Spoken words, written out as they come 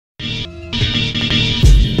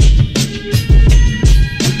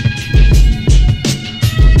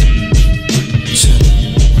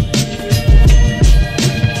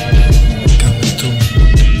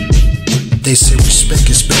They say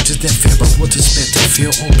respect is better than fear, but what is better,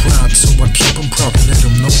 fear or pride? So I keep them proud and let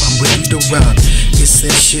them know I'm ready to ride. It's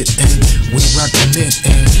that shit and we rockin' it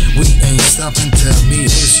and we ain't stopping. Tell me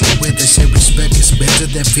is you with? They say respect is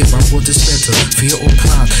better than fear, but what is better, fear or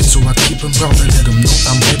pride? So I keep them proud and let them know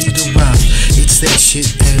I'm ready to ride. It's that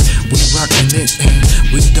shit and we rockin' it and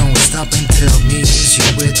we don't stop and tell me is you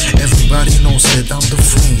with? Everybody knows that I'm the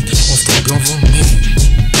friend of the government,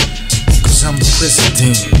 cause I'm the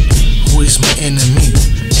president. Who is my enemy?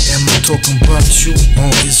 Am I talking about you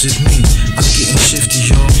or is it me? I'm getting shifty,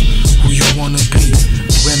 y'all. Who you wanna be?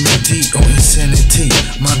 Remedy or insanity?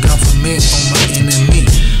 My government or my enemy?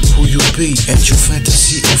 Who you be? At your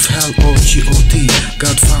fantasy of hell or G.O.D?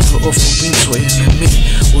 Godfather of a beast or enemy?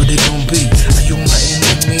 What they gon' be? Are you my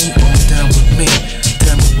enemy or down with me?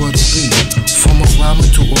 Tell me what it be. From a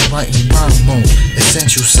rhyming to a writing rhyme mode.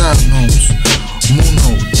 Essential side notes.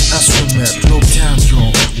 Muno, Astromet, Globe Town,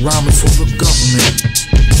 y'all. Rhyming for the government,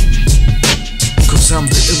 cause I'm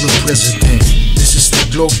the illa president. This is the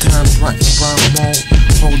Globe Town, writing rhyme mode.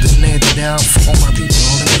 Holding it down for all my people,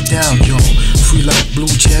 holding it down, y'all. Free like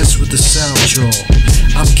blue jazz with the sound, y'all.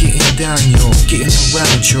 I'm getting down, y'all, getting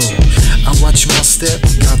around, y'all. I watch my step,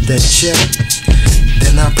 got that check.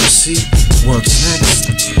 Then I proceed, what's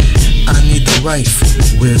next? I need the wife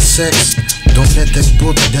with sex. Don't let that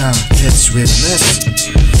book die, that's realness.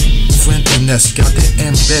 Friendliness, got it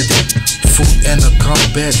embedded. Food and a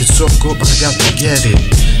combat, it's so good, but I got to get it.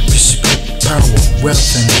 Respect, power, wealth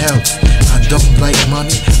and health. I don't like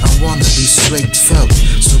money, I wanna be straight felt.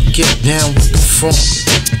 So get down with the funk,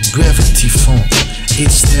 gravity funk.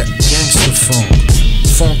 It's that gangster funk.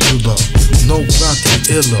 Funkula, nobody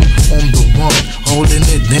iller. On the one, holding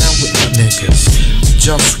it down with my niggas.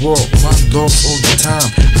 JustWar, my love all the time.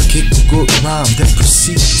 I kick a good rhyme, then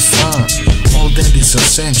proceed to find all that is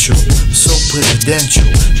essential, so presidential.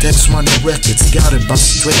 Text Money Records, got it by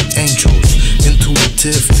straight angels.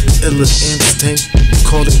 Intuitive, illa instinct.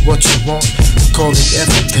 Call it what you want, call it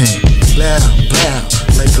everything. Blah, blah,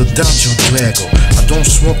 like a dungeon dragger. I don't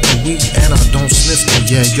smoke the weed and I don't sniff the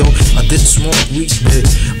yeah, yo. I did smoke weed, but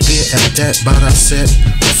beer at that, but I said,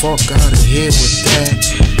 fuck out of here with that.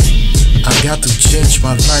 I got to change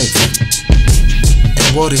my life.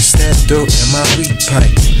 And what is that dirt in my weed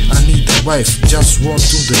pipe? I need the wife, just walk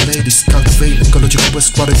through the ladies. Cultivate ecological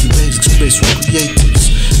best quality basics, place for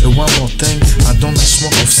creatives. And one more thing, I don't like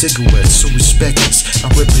smoke of cigarettes, so respect this. I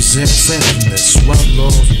represent friendliness, one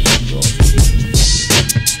love, love.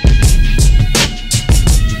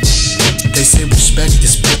 They say respect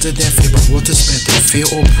is better than fear, but what is better, fear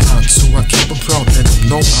or pride? So I keep them proud, let them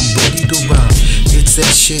know I'm ready to rhyme. It's that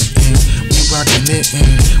shit and we rockin' it and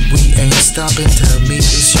we ain't stopping. Tell me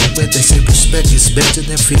is you with? They say respect is better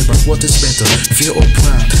than fear, but what is better, fear or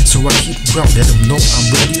pride? So I keep them proud, let them know I'm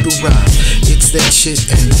ready to rhyme. It's that shit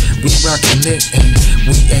and we rockin' it and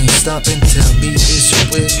we ain't stopping. Tell me is you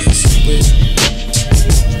with? Is you with?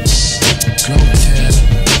 Globalfirm.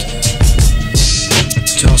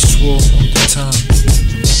 JustWar all the time,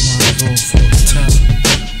 my love all the time.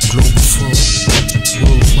 Globalfirm.